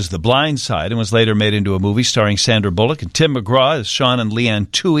Lewis's The Blind Side and was later made into a movie starring Sandra Bullock and Tim McGraw as Sean and Leanne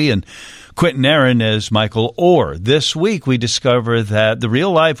Toohey and Quentin Aaron as Michael Orr. This week we discover that the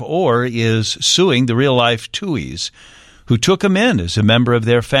real-life Orr is suing the real-life Tooheys, who took him in as a member of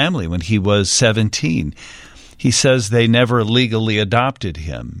their family when he was 17. He says they never legally adopted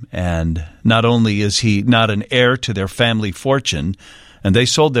him, and not only is he not an heir to their family fortune, and they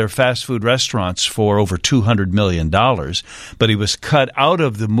sold their fast food restaurants for over $200 million, but he was cut out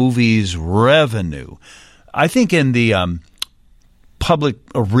of the movie's revenue. I think in the public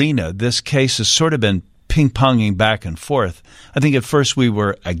arena, this case has sort of been ping-ponging back and forth. I think at first we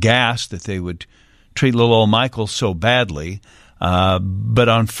were aghast that they would treat little old Michael so badly, but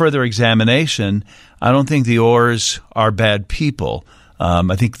on further examination, I don't think the Orrs are bad people.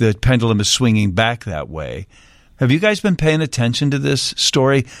 I think the pendulum is swinging back that way. Have you guys been paying attention to this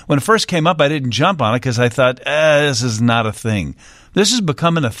story? When it first came up, I didn't jump on it because I thought, this is not a thing. This is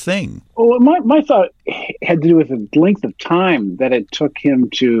becoming a thing. Well, my thought had to do with the length of time that it took him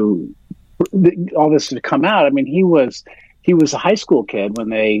to all this to come out. I mean, he was a high school kid when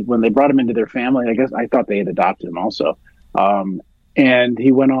they brought him into their family. I guess I thought they had adopted him also. And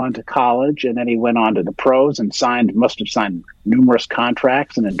he went on to college, and then he went on to the pros and must have signed numerous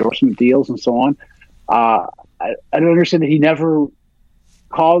contracts and endorsement deals and so on. I don't understand that he never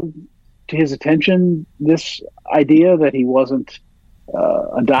called to his attention this idea that he wasn't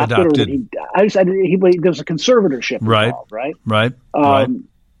adopted. Or that there was a conservatorship involved, right? Right. I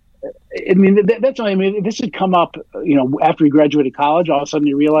mean, that's why. I mean, if this had come up, after he graduated college, all of a sudden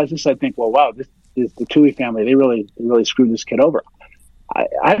you realize this. I think, well, wow, this is the Toohey family. They really screwed this kid over.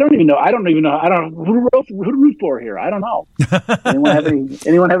 I don't even know. I don't who to root for here. I don't know.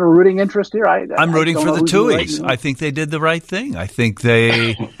 Anyone have a rooting interest here? I'm rooting for the Tooheys. I think they did the right thing. I think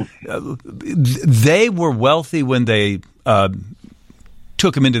they were wealthy when they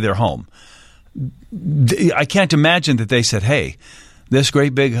took him into their home. I can't imagine that they said, "Hey, this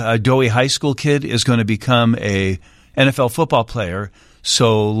great big doughy high school kid is going to become a NFL football player,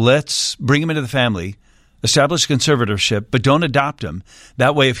 so let's bring him into the family." Establish conservatorship, but don't adopt him.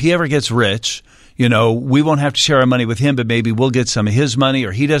 That way, if he ever gets rich, we won't have to share our money with him, but maybe we'll get some of his money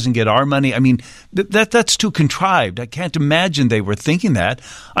or he doesn't get our money. I mean, that's too contrived. I can't imagine they were thinking that.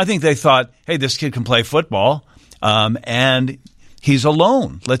 I think they thought, hey, this kid can play football, and he's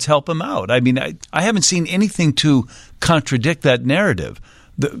alone. Let's help him out. I mean, I haven't seen anything to contradict that narrative.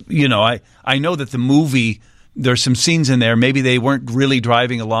 I know that the movie, there's some scenes in there. Maybe they weren't really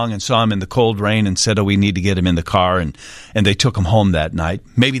driving along and saw him in the cold rain and said, we need to get him in the car, and they took him home that night.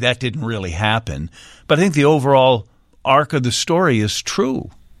 Maybe that didn't really happen. But I think the overall arc of the story is true.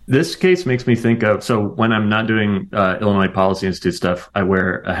 This case makes me think of, so when I'm not doing Illinois Policy Institute stuff, I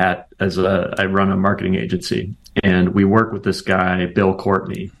wear a hat I run a marketing agency. And we work with this guy, Bill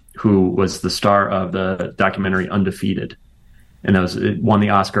Courtney, who was the star of the documentary Undefeated. And it won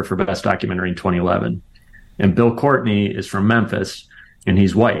the Oscar for Best Documentary in 2011. And Bill Courtney is from Memphis, and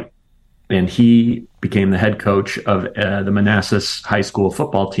he's white. And he became the head coach of the Manassas High School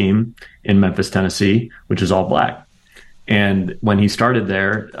football team in Memphis, Tennessee, which is all black. And when he started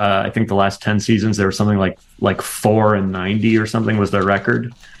there, I think the last 10 seasons, there was something like 4-90 or something was their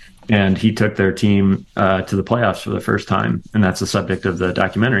record. And he took their team to the playoffs for the first time. And that's the subject of the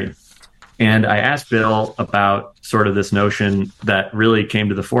documentary. And I asked Bill about sort of this notion that really came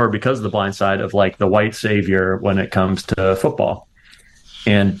to the fore because of The Blind Side of like the white savior when it comes to football.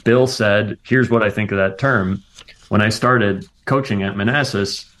 And Bill said, here's what I think of that term. When I started coaching at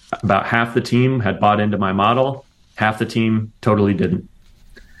Manassas, about half the team had bought into my model, half the team totally didn't.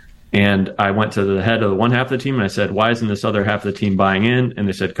 And I went to the head of the one half of the team and I said, why isn't this other half of the team buying in? And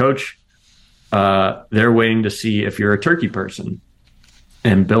they said, Coach, they're waiting to see if you're a turkey person.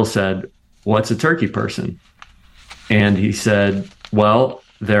 And Bill said, what's a turkey person? And he said, well,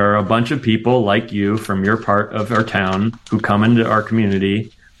 there are a bunch of people like you from your part of our town who come into our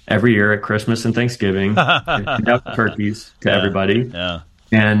community every year at Christmas and Thanksgiving and hand out turkeys to everybody. Yeah.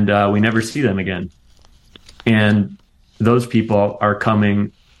 And we never see them again. And those people are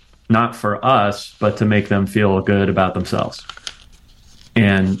coming not for us, but to make them feel good about themselves.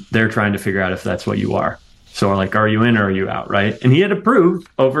 And they're trying to figure out if that's what you are. So like, are you in or are you out, right? And he had approved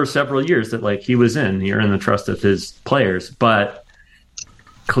over several years that like he was in. He earned the trust of his players. But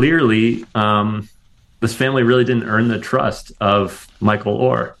clearly, this family really didn't earn the trust of Michael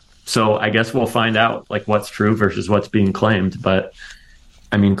Orr. So I guess we'll find out like what's true versus what's being claimed. But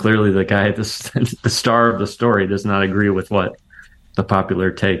I mean, clearly the guy, the star of the story, does not agree with what the popular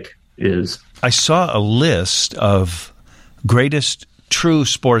take is. I saw a list of greatest true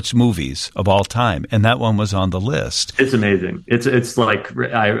sports movies of all time, and that one was on the list. It's amazing. It's like,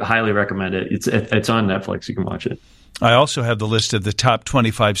 I highly recommend it. It's on Netflix. You can watch it. I also have the list of the top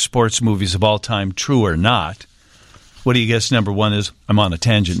 25 sports movies of all time, true or not. What do you guess number one is? I'm on a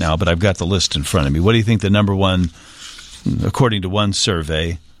tangent now, but I've got the list in front of me. What do you think the number one, according to one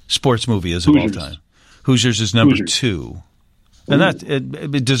survey, sports movie is of all time? Hoosiers is number two. And that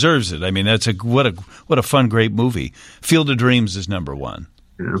it deserves it. I mean, that's what a fun, great movie. Field of Dreams is number one.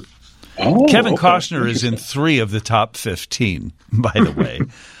 Yeah. Kevin Costner is in 3 of the top 15, by the way.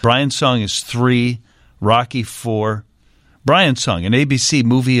 Brian's Song is 3, Rocky 4. Brian's Song, an ABC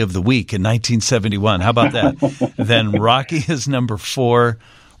movie of the week in 1971. How about that? Then Rocky is number 4.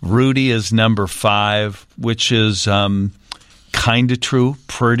 Rudy is number 5, which is kind of true,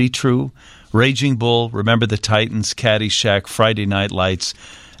 pretty true. Raging Bull, Remember the Titans, Caddyshack, Friday Night Lights,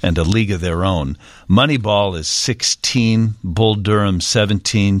 and A League of Their Own. Moneyball is 16, Bull Durham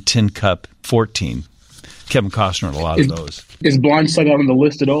 17, Tin Cup 14. Kevin Costner in a lot of those. Is Blindside on the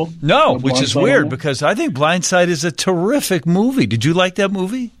list at all? No, which is weird because I think Blindside is a terrific movie. Did you like that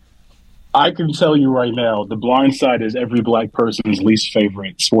movie? I can tell you right now, The Blind Side is every black person's least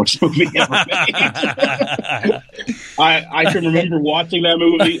favorite sports movie ever made. I can remember watching that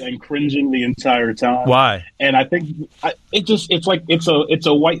movie and cringing the entire time. Why? And I think it's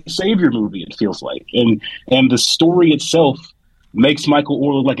a white savior movie. It feels like, and the story itself makes Michael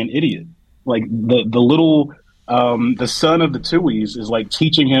Oher look like an idiot. Like the little the son of the Tuohys is like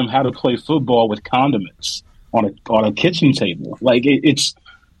teaching him how to play football with condiments on a kitchen table. Like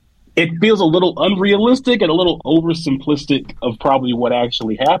it feels a little unrealistic and a little oversimplistic of probably what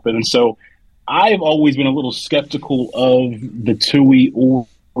actually happened. And so I've always been a little skeptical of the Tuohy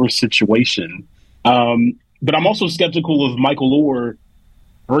Oher situation. But I'm also skeptical of Michael Oher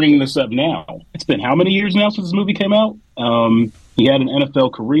bringing this up now. It's been how many years now since this movie came out? He had an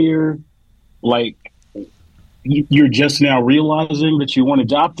NFL career. Like, you're just now realizing that you weren't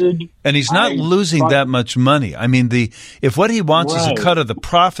adopted. And he's not losing that much money. I mean, if what he wants is a cut of the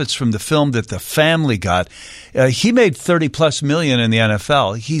profits from the film that the family got, he made $30+ million in the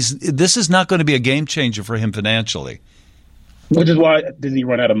NFL. This is not going to be a game changer for him financially. Which is why, did he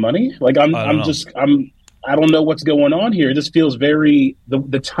run out of money? Like, I don't know what's going on here. It just feels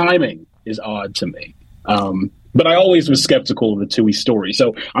the timing is odd to me. But I always was skeptical of the Tuohy story.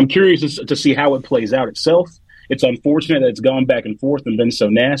 So I'm curious to see how it plays out itself. It's unfortunate that it's gone back and forth and been so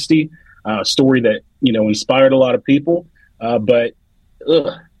nasty. A story that, inspired a lot of people. But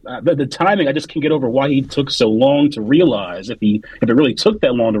the timing, I just can't get over why he took so long to realize, if it really took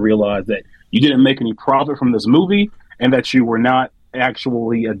that long to realize that you didn't make any profit from this movie and that you were not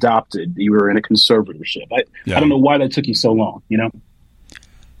actually adopted. You were in a conservatorship. I don't know why that took you so long,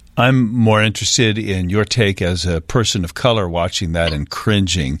 I'm more interested in your take as a person of color watching that and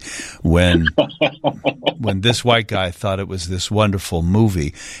cringing when this white guy thought it was this wonderful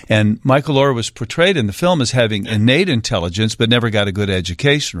movie. And Michael Oher was portrayed in the film as having innate intelligence but never got a good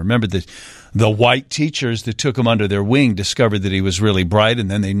education. Remember the white teachers that took him under their wing discovered that he was really bright,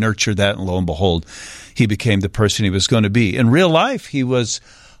 and then they nurtured that, and lo and behold, he became the person he was going to be. In real life, he was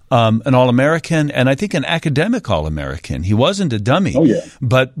an All-American, and I think an academic All-American. He wasn't a dummy. Oh, yeah.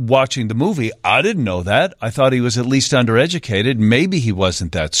 But watching the movie, I didn't know that. I thought he was at least undereducated. Maybe he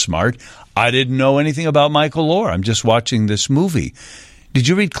wasn't that smart. I didn't know anything about Michael Oher. I'm just watching this movie. Did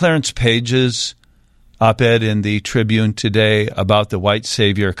you read Clarence Page's op-ed in the Tribune today about the white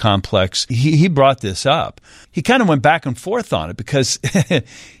savior complex? He brought this up. He kind of went back and forth on it because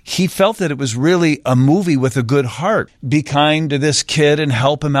he felt that it was really a movie with a good heart. Be kind to this kid and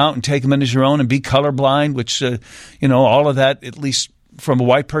help him out and take him in as your own and be colorblind, which, all of that, at least from a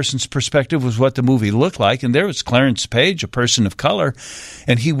white person's perspective, was what the movie looked like. And there was Clarence Page, a person of color,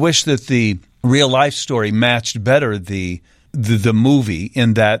 and he wished that the real life story matched better the movie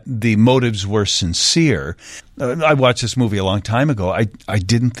in that the motives were sincere. I watched this movie a long time ago. I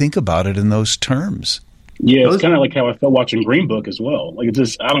didn't think about it in those terms. Yeah, it's kind of like how I felt watching Green Book as well. Like, it's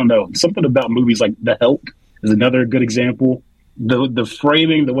just, I don't know, something about movies like The Help is another good example. The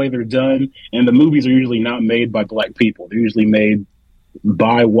framing, the way they're done, and the movies are usually not made by black people. They're usually made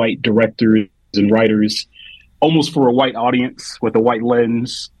by white directors and writers, almost for a white audience with a white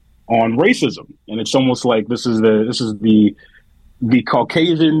lens on racism. And it's almost like this is the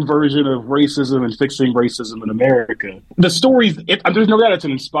Caucasian version of racism and fixing racism in America. The stories, there's no doubt it's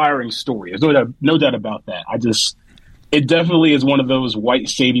an inspiring story. There's no doubt about that. It definitely is one of those white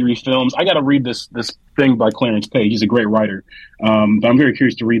saviory films. I got to read this thing by Clarence Page. He's a great writer. But I'm very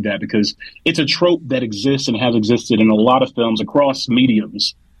curious to read that because it's a trope that exists and has existed in a lot of films across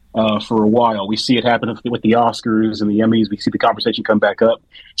mediums for a while. We see it happen with the Oscars and the Emmys. We see the conversation come back up.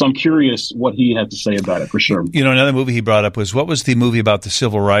 So I'm curious what he had to say about it, for sure. Another movie he brought up was, what was the movie about the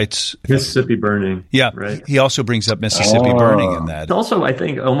civil rights? Mississippi Burning. Yeah, right. He also brings up Mississippi Burning in that. It's also, I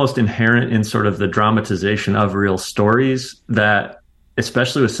think, almost inherent in sort of the dramatization of real stories that,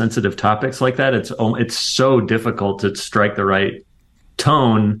 especially with sensitive topics like that, it's so difficult to strike the right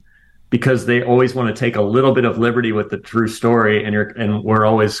tone, because they always want to take a little bit of liberty with the true story, and we're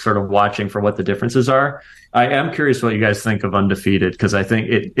always sort of watching for what the differences are. I am curious what you guys think of Undefeated, because I think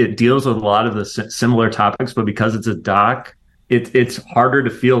it deals with a lot of the similar topics, but because it's a doc, it's harder to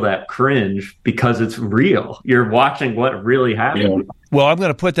feel that cringe because it's real. You're watching what really happened. Yeah. Well, I'm going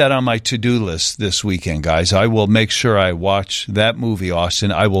to put that on my to-do list this weekend, guys. I will make sure I watch that movie,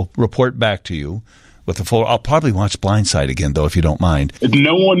 Austin. I will report back to you with the full. I'll probably watch Blindside again, though, if you don't mind.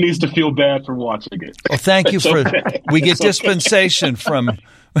 No one needs to feel bad for watching it. Well, thank you for. Okay. We get dispensation from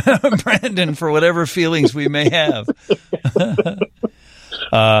Brandon for whatever feelings we may have.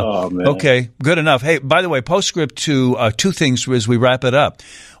 Okay, good enough. Hey, by the way, postscript to two things as we wrap it up.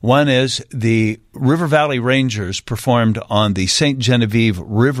 One is the River Valley Rangers performed on the St. Genevieve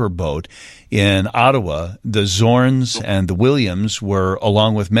Riverboat in Ottawa. The Zorns and the Williams were,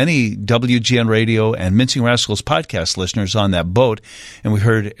 along with many WGN Radio and Mincing Rascals podcast listeners, on that boat. And we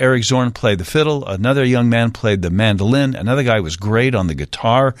heard Eric Zorn play the fiddle. Another young man played the mandolin. Another guy was great on the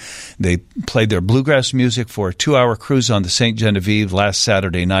guitar. They played their bluegrass music for a 2-hour cruise on the St. Genevieve last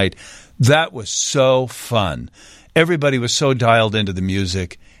Saturday night. That was so fun. Everybody was so dialed into the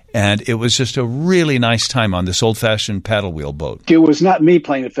music. And it was just a really nice time on this old-fashioned paddle wheel boat. It was not me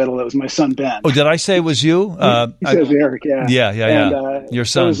playing the fiddle. It was my son, Ben. Oh, did I say it was you? He says Eric, yeah. Yeah. And, your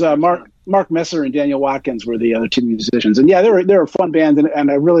son. It was Mark Messer and Daniel Watkins were the other two musicians. And, yeah, they're a fun band, and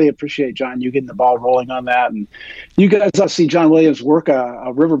I really appreciate, John, you getting the ball rolling on that. And you guys ought to see John Williams work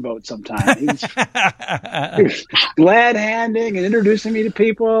a riverboat sometime. He was glad-handing and introducing me to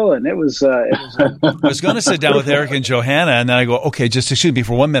people, and it was I was going to sit down with Eric and Johanna, and then I go, okay, just excuse me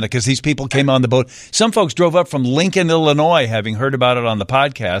for 1 minute, because these people came on the boat. Some folks drove up from Lincoln, Illinois, having heard about it on the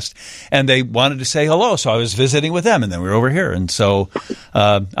podcast, and they wanted to say hello, so I was visiting with them, and then we were over here. And so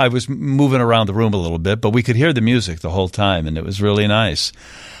I was moving around the room a little bit, but we could hear the music the whole time, and it was really nice.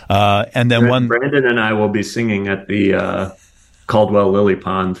 And then Brandon and I will be singing at the Caldwell Lily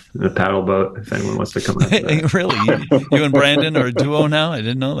Pond, the paddle boat, if anyone wants to come out. Really? You and Brandon are a duo now? I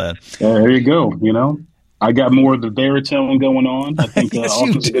didn't know that. There you go. I got more of the baritone going on. I think yes,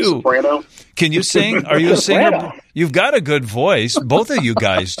 you do. Soprano. Can you sing? Are you a singer? You've got a good voice. Both of you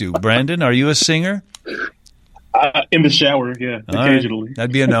guys do. Brandon, are you a singer? In the shower, yeah, occasionally. Right.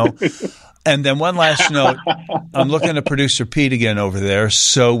 That'd be a no. And then one last note. I'm looking at producer Pete again over there.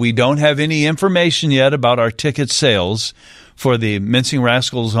 So we don't have any information yet about our ticket sales for the Mincing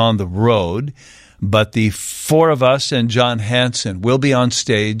Rascals on the road. But the four of us and John Hansen will be on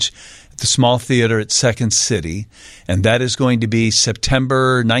stage at the Small Theater at Second City. And that is going to be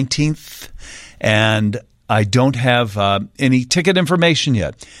September 19th. And I don't have any ticket information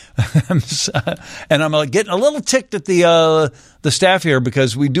yet. And I'm getting a little ticked at the staff here,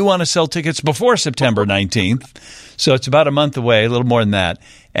 because we do want to sell tickets before September 19th. So it's about a month away, a little more than that.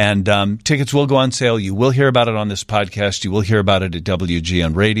 And tickets will go on sale. You will hear about it on this podcast. You will hear about it at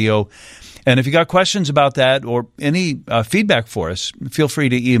WGN Radio. And if you got questions about that or any feedback for us, feel free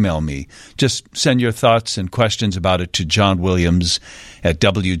to email me. Just send your thoughts and questions about it to John Williams at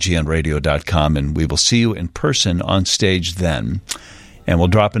WGNradio.com, and we will see you in person on stage then. And we'll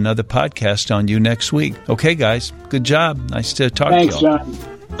drop another podcast on you next week. Okay, guys. Good job. Nice to talk to you. Thanks, John.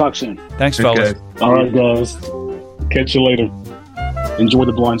 Talk soon. Thanks, fellas. All right, guys. Catch you later. Enjoy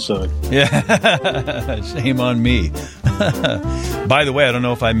the blind side. Yeah, shame on me. By the way, I don't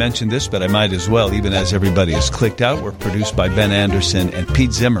know if I mentioned this, but I might as well, even as everybody has clicked out. We're produced by Ben Anderson and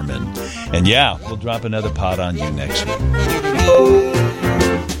Pete Zimmerman. And yeah, we'll drop another pod on you next week.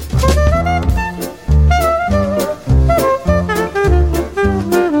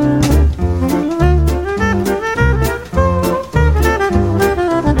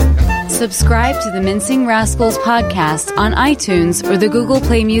 Subscribe to the Mincing Rascals podcast on iTunes or the Google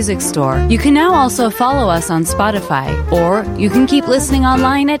Play Music Store. You can now also follow us on Spotify, or you can keep listening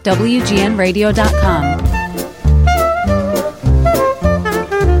online at WGNradio.com.